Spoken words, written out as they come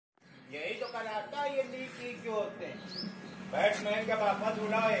यही तो कराता ये लीक क्यों होते हैं। बैठ मैं क्या वापस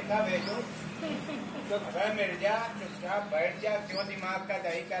उड़ाओ ऐसा भेजो तो मिर्जा चुपचाप बैठ जा, क्यों दिमाग का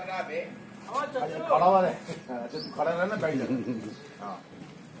दही कर रहा बे। खड़ा हुआ है, तू खड़ा रहना, बैठ जा।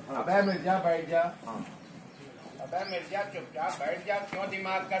 अबे मिर्जा बैठ जा। अबे मिर्जा चुपचाप बैठ जा, क्यों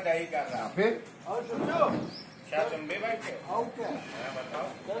दिमाग का दही कर रहा। फिर और चुपचो क्या तुम भी बैठे आओ क्या बताओ।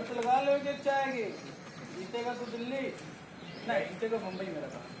 दर्द लगा लो कि चाहेगी। जीतेगा तो दिल्ली, नहीं जीतेगा मुंबई मेरा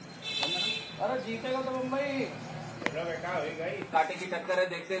था। अरे जीतेगा तो मुंबई। चलो बेटा हो गई, कांटे की टक्कर है,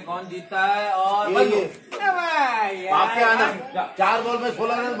 देखते हैं कौन जीतता है। और बाकी आना 4 बॉल में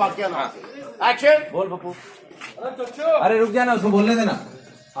 16 रन, बाकी आना। एक्शन बोल पप्पू। अरे चुपचो, अरे रुक जाना, उसको बोलने देना।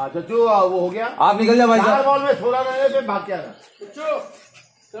 हाँ चचू वो हो गया, आप निकल जाओ भाई 4 साहब। बॉल में 16 रन है, फिर बाकी आना। चुपचो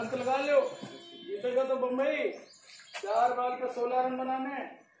दर्द लगा लो, जीतेगा तो मुंबई। 4 बॉल पे 16 रन बनाने।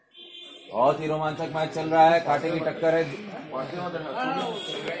 बहुत ही रोमांचक मैच चल रहा है, कांटे की टक्कर है।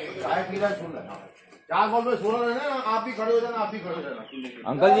 सुन रहा 4 बॉल में 16 रन है ना, आप भी खड़े हो जाना, आप भी खड़े हो जाना।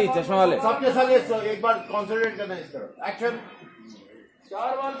 अंकल जी चश्मे वाले सबके सब एक बार कॉन्सेंट्रेट करना है इस तरफ। एक्शन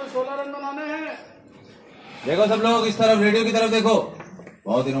 4 बॉल पे 16 रन बनाने हैं। देखो सब लोग इस तरफ, रेडियो की तरफ देखो।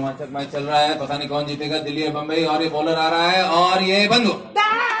 बहुत ही रोमांचक मैच चल रहा है, पता नहीं कौन जीतेगा, दिल्ली और बम्बई। और ये बॉलर आ रहा है और ये बंद हो।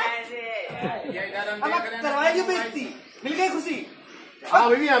 करवाएगी बेइज्जती, मिल गई खुशी। हाँ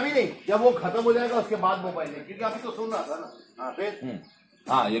अभी नहीं, जब वो खत्म हो जाएगा उसके बाद मोबाइल में, क्योंकि अभी तो सुन रहा था ना। हाँ फिर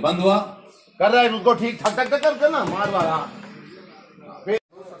हाँ ये बंद हुआ। कर रहा है उसको ठीक, ठक ठक ठक करके ना मार मार। हाँ फिर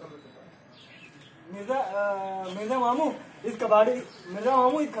मिर्जा मामू इस कबाड़ी, मिर्जा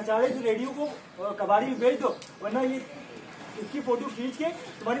मामू इस खचाड़े से रेडियो को कबाड़ी में भेज दो, वरना ये इसकी फोटो खींच के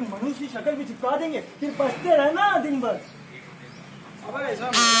तुम्हारी मनुष्य की शक्ल भी चिपका देंगे, फिर बचते रहना दिन भर। अब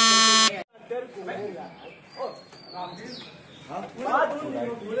ऐसा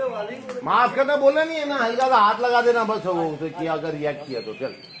माफ करना बोलना नहीं है ना, हल्का सा हाथ लगा देना बस, वो उसे किया, अगर रिएक्ट किया तो।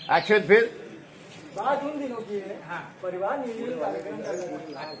 चल एक्शन। फिर बात उन दिनों की है, परिवार नियोजन कार्यक्रम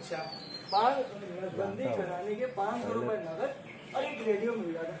का। अच्छा, 5 नसबंदी कराने के 500 रुपए नगद और एक रेडियो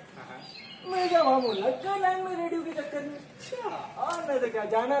मिल जाता। मैं क्या मामू लग गया लाइन में रेडियो के चक्कर में। और मैं तो क्या,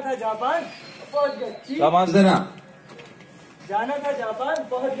 जाना था जापान पहुंच गया, देना जाना था जापान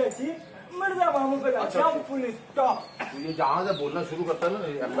पहुंच गया। मिर्जा मामू पे अच्छा फुल स्टॉप। ये जहाँ से बोलना शुरू करता है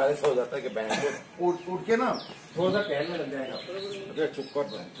ना, एम्बैरेस हो जाता है कि बहन उठ के ना थोड़ा सा टहलने लग जाएगा। चुप कर,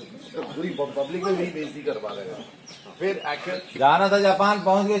 पूरी पब्लिक में भी बेइज्जती करवा देगा। फिर एक्शन। जाना था जापान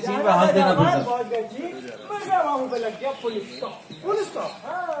पहुंच गए चीन पे हाथ देना पड़ता। पहुंच गए जी, मिर्जा मामू पे लग गया फुल स्टॉप। Full stop.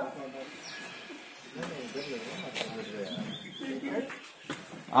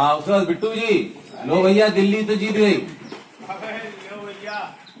 हाँ उसके बाद बिट्टू जी, लो भैया दिल्ली तो जीत गई। लो भैया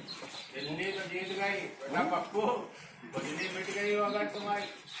दिल्ली तो जीत गई बेटा। पप्पू खुजली मिट गई हो अगर तुम्हारी।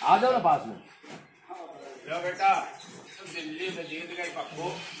 आ जाओ ना पास में। लो बेटा दिल्ली तो जीत गई पप्पू,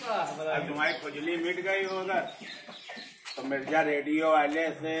 अब तुम्हारी खुजली मिट गई हो अगर तो मिर्जा रेडियो वाले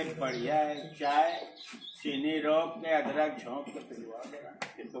से बढ़िया है चाय चीनी रोक के अदरक झोंक के पिलवा देगा।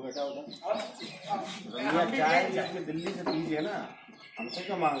 तो बेटा उधर चाय दिल्ली से पीजिए ना, हमसे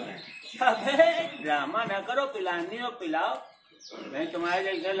क्या मांग रहे हैं। ड्रामा न करो, पिलानी हो पिलाओ। नहीं तुम्हारे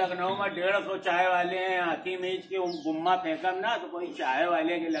जैसे लखनऊ में 150 चाय वाले हैं, आँखी मीच के गुम्मा फेंकम ना तो कोई चाय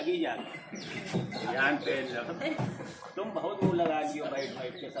वाले के लगी जाते जान पे लगते। तुम बहुत मुंह लगा लियो बैठ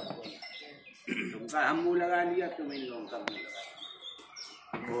बैठ के सबको। तुमका हम मुंह लगा लिया, तुम इन लोगों का मुंह लगा।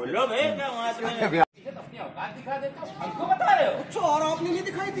 बोलो भैया वहाँ अपनी औकात दिखा देता हूँ, हमको बता रहे हो। अच्छा, और आपने नहीं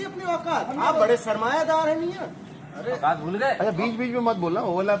दिखाई दी अपनी औकात। आप बड़े सरमायादार हैं मियां। अरे बात भूल गए। अच्छा बीच बीच में मत बोलना,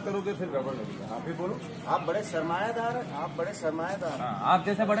 ओवरलैप करोगे फिर गड़बड़ लगेगा। आप ही बोलो। आप बड़े सरमायादार हैं, आप बड़े सरमायादार हैं। आप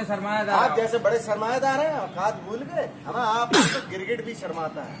जैसे बड़े सरमायादार, आप जैसे बड़े सरमायादार हैं, औकात भूल गए। हमें आप तो गिरगिट भी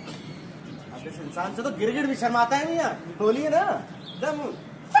शर्माता है। आप इस इंसान से तो गिरगिट भी शर्माता है मियां। बोलिए ना दम।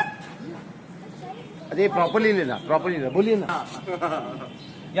 अरे प्रॉपरली लेना, प्रॉपरली लेना, बोलिए ना।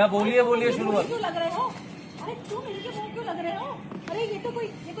 या बोलिए बोलिए शुरुआत। क्यों लग रहे हो? अरे तुम इनके मुंह क्यों लग रहे हो? अरे ये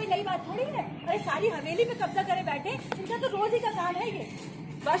कोई नई बात थोड़ी है। अरे सारी हवेली पे कब्जा करे बैठे, इनका तो रोज ही का काम है ये।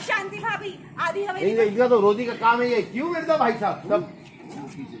 बस शांति भाभी, आधी हवेली इनका तो रोजी का काम है ये। क्यों मिर्जा भाई साहब सब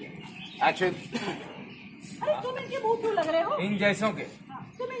एक्शन। अरे तुम इनके मुंह क्यों लग रहे हो? इन जैसों के।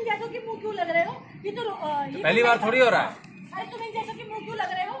 तुम इन जैसों के मुंह क्यों लग रहे हो? ये तो पहली बार थोड़ी हो रहा है। अरे तुम इन जैसों के मुंह क्यों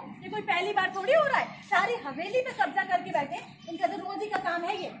लग रहे हो? ये कोई पहली बार थोड़ी हो रहा है। सारी हवेली पे कब्जा करके बैठे, इनका तो रोज ही का काम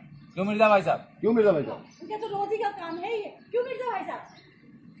है ये। क्यों मिर्जा भाई साहब? क्यों मिर्जा भाई साहब? इनका तो रोज ही का काम है ये। क्यों मिर्जा भाई साहब?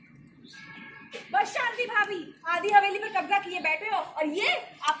 बस शांति भाभी, आधी हवेली पे कब्जा किए बैठे हो और ये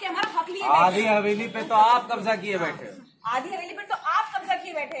आपके हमारा हक लिए बैठे। आधी हवेली पे तो आप कब्जा किए बैठे हो। आधी हवेली पर तो आप कब्जा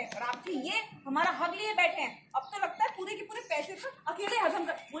किए बैठे हैं और आपके ये हमारा हक लिए बैठे हैं। अब तो लगता है पूरे के पूरे पैसे तो अकेले हजम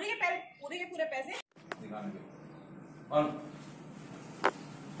कर, पूरे के पूरे पैसे।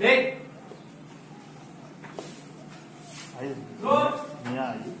 देख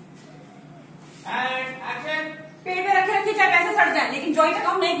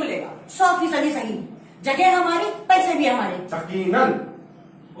 100% सही। जगह हमारी, पैसे भी हमारे। सकीना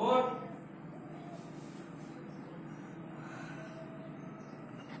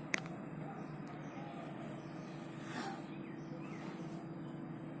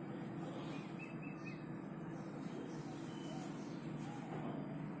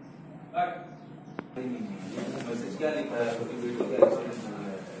मैसेज क्या लिखा है?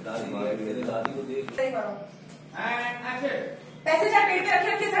 दादी को देख। पैसे चाहे पेट पे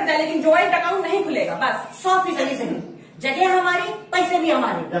रखे रखे सड़ जाए, लेकिन ज्वाइंट अकाउंट नहीं खुलेगा। बस 100% सही। जगह हमारी, पैसे भी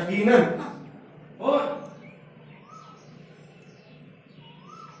हमारे। यकीनन।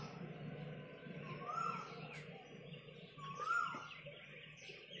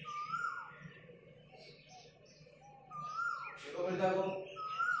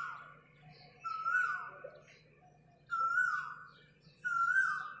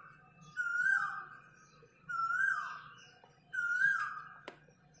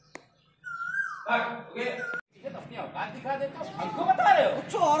 अपनी औकात दिखा देते हो, हमको बता रहे हो?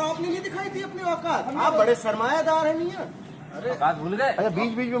 अच्छा, और आपने नहीं दिखाई थी अपनी औकात? आप बड़े सरमायादार हैं मियां। अरे बात भूल गए। अच्छा,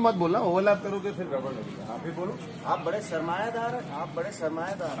 बीच बीच में मत बोलना, ओवरलैप करोगे फिर गड़बड़ लगेगा। आप ही बोलो। आप बड़े सरमायादार हैं, आप बड़े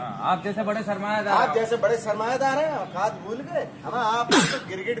सरमायादार हैं। आप जैसे बड़े सरमायादार। आप जैसे बड़े सरमायादार हैं, औकात भूल गए। हमें आप तो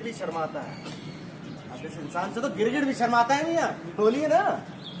गिरगिट भी शर्माता है। आप जैसे इंसान से तो गिरगिट भी शर्माता है मियां। बोलिए ना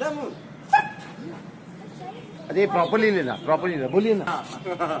दम। अरे प्रॉपरली लेना, बोलिए ना।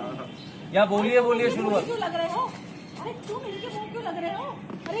 या बोलिए शुरुआत। क्यों लग रहे हो? अरे तुम इनके मुंह क्यों लग रहे हो?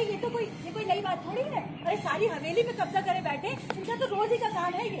 अरे ये कोई नई बात थोड़ी है। अरे सारी हवेली पे कब्जा करे बैठे, इनका तो रोज ही का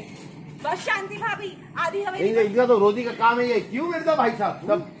काम है ये। बस शांति भाभी, आधी हवेली इनका तो रोजी का काम है ये। क्यों मिर्जा भाई साहब?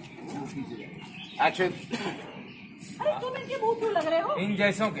 सब एक्शन। अरे तुम इनके मुंह क्यों लग रहे हो? इन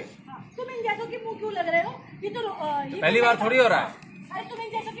जैसों के। तुम इन जैसों के मुंह क्यों लग रहे हो? ये तो पहली बार थोड़ी हो रहा है। अरे तुम इन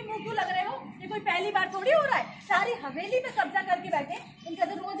जैसों के मुंह क्यों लग रहे हो? ये कोई पहली बार थोड़ी हो रहा है। सारी हवेली पे कब्जा करके बैठे, इनका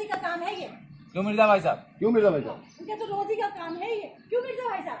तो रोज ही का काम है ये। क्यों मिर्जा भाई साहब? इनका तो रोज ही का काम है ये। क्यों मिर्जा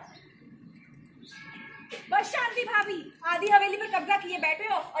भाई साहब? बस शांति भाभी, आधी हवेली पे कब्जा किए बैठे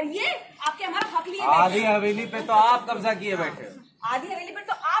हो, और ये आपके हमारा हक लिए बैठे। आधी हवेली पे तो आप कब्जा किए बैठे हो। आधी हवेली पर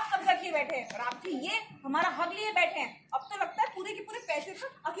तो आप कब्जा किए बैठे हैं, और आपके ये हमारा हक लिए बैठे हैं। अब तो लगता है पूरे के पूरे पैसे तो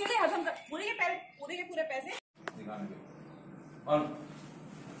अकेले हजम कर, पूरे के पूरे पैसे। और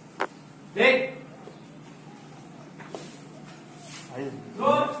देख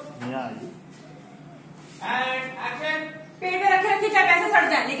पेट में रखे रखे चाहे पैसे सड़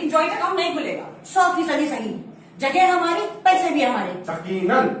जाए, लेकिन ज्वाइंट अकाउंट नहीं खुलेगा। 100% सही। जगह हमारी, पैसे भी हमारे।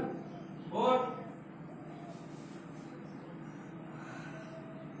 सकीनन।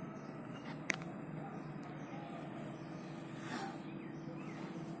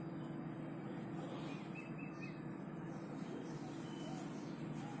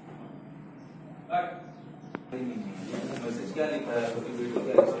 मैसेज क्या लिखा है?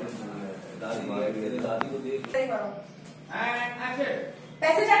 दादी को देख।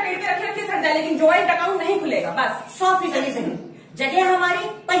 पैसे चाहे पेट पे रखे रखे सड़ जाए, लेकिन ज्वाइंट अकाउंट नहीं खुलेगा। बस 100% सही। जगह हमारी,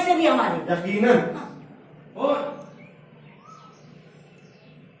 पैसे भी हमारे। यकीनन।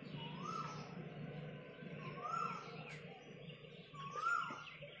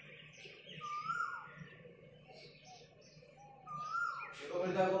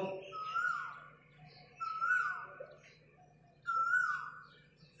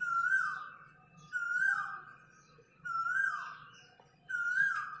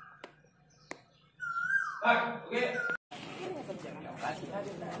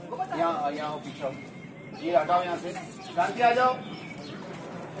 यहाँ पीछे ये हटाओ, यहाँ से शांति आ जाओ।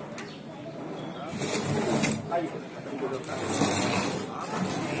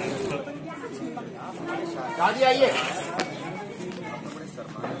 शादी आइए।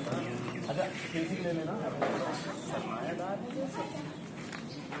 अच्छा कैसी ले लेना सरमायादार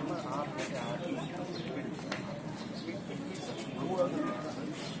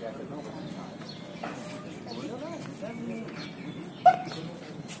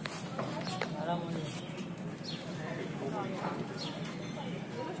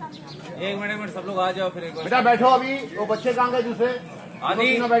एक मिनट सब लोग आ जाओ फिर एक बार। बेटा बैठो, अभी वो बच्चे कहाँ गए दूसरे?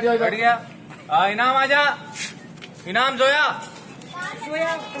 आदि बैठ गया। इनाम आजा, इनाम जोया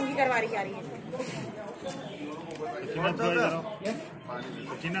उनकी करवारी जा रही है।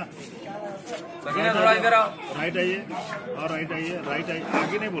 सकीना थोड़ा इधर आओ। राइट आइए, और राइट आइए,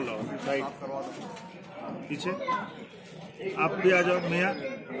 आगे नहीं बोल रहा हूँ, राइट पीछे। आप भी आ जाओ मियाँ,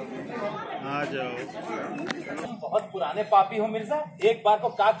 आ जाओ। बहुत पुराने पापी हो मिर्जा। एक बार को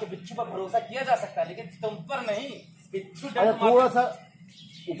काग के बिच्छू पर भरोसा किया जा सकता है, लेकिन तुम पर नहीं। बिच्छू थोड़ा सा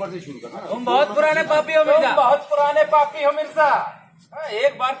ऊपर से शुरू करना। तुम बहुत पुराने पापी हो मिर्जा। बहुत पुराने पापी हो मिर्जा।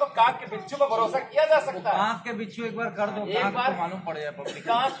 एक बार तो काक के बिच्छू पर भरोसा किया जा सकता है। काक के बिच्छू एक बार कर दो, एक बार तो मालूम पड़ जाए पब्लिक।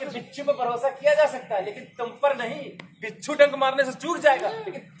 काक के बिच्छू पर भरोसा किया जा सकता है, लेकिन तुम पर नहीं। बिच्छू डंक मारने से चूक जाएगा,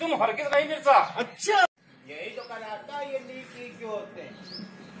 लेकिन तुम हरगिज नहीं मिर्जा। अच्छा, यही तो कराता ये लीक क्यों होते हैं।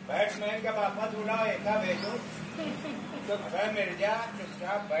 बैट्समैन का वापस उड़ाओ, ऐसा भेजो। अबे मिर्जा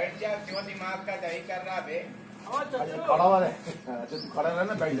चुपचाप बैठ जा, क्यों दिमाग का दही कर रहा बे। खड़ा हुआ है, तू खड़ा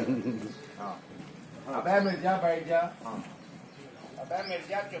रहना, बैठ जा। अबे मिर्जा बैठ जा। अबे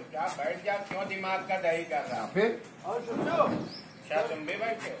मिर्जा चुपचाप बैठ जा, क्यों दिमाग का दही कर रहा। फिर और सोचो क्या तुम भी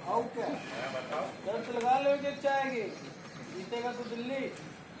बैठे आओ क्या बताओ। दर्द लगा लो कि अच्छा आएगी। जीतेगा तो दिल्ली,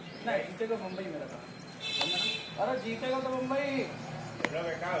 नहीं जीतेगा मुंबई मेरा था। अरे जीतेगा तो मुंबई। चलो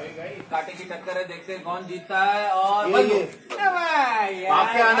बेटा हो गई। काटे की टक्कर है, देखते हैं कौन जीतता है। और बाकी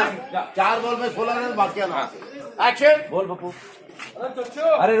आना, 4 बॉल में 16 रन, बाकी आना। एक्शन बोल पप्पू। अरे सोचो,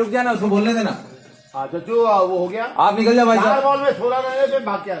 अरे रुक जाना, उसको बोलने देना। हाँ चच्चू वो हो गया। आप निकल जाओ भाई 4 साहब। बॉल में 16 रन है, फिर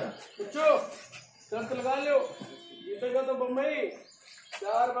बाकी आना। सोचो दर्द लगा लो। जीतेगा तो मुंबई।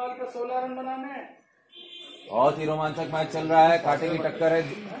 4 बॉल पे 16 रन बनाने। बहुत ही रोमांचक मैच चल रहा है, काटे की टक्कर है।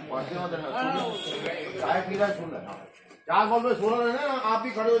 चाय पी रहा है, सुन रहा है। 4 बॉल में 16 रन है ना, आप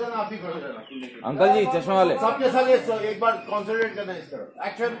भी खड़े हो जाना, आप भी खड़े हो जाना। अंकल जी चश्मे वाले, सबके सब एक बार कॉन्सेंट्रेट करना है इस तरफ।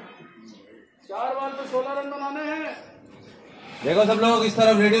 एक्शन। 4 बॉल पे 16 रन बनाने हैं। देखो सब लोग इस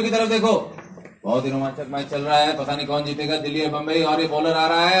तरफ, रेडियो की तरफ देखो। बहुत ही रोमांचक मैच चल रहा है, पता नहीं कौन जीतेगा, दिल्ली और बम्बई। और ये बॉलर आ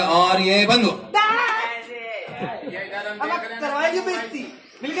रहा है और ये बंद हो। करवाएगी बेइज्जती,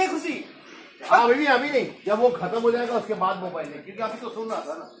 मिल गई खुशी। हाँ अभी नहीं, जब वो खत्म हो जाएगा उसके बाद मोबाइल में, क्योंकि अभी तो सुन रहा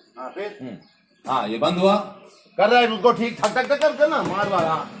था ना। हाँ फिर हाँ ये बंद हुआ। कर रहा है उसको ठीक, ठक ठक ठक कर ना, मार मार।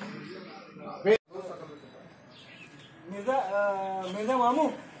 हाँ मिर्जा मामू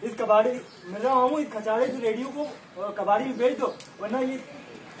इस खचाड़े से रेडियो को कबाड़ी में भेज दो, वरना ये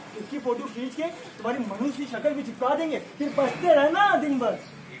इसकी फोटो खींच के तुम्हारी मनुष्य की शक्ल भी चिपका देंगे, फिर बचते रहना दिन भर।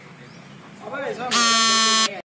 अब ऐसा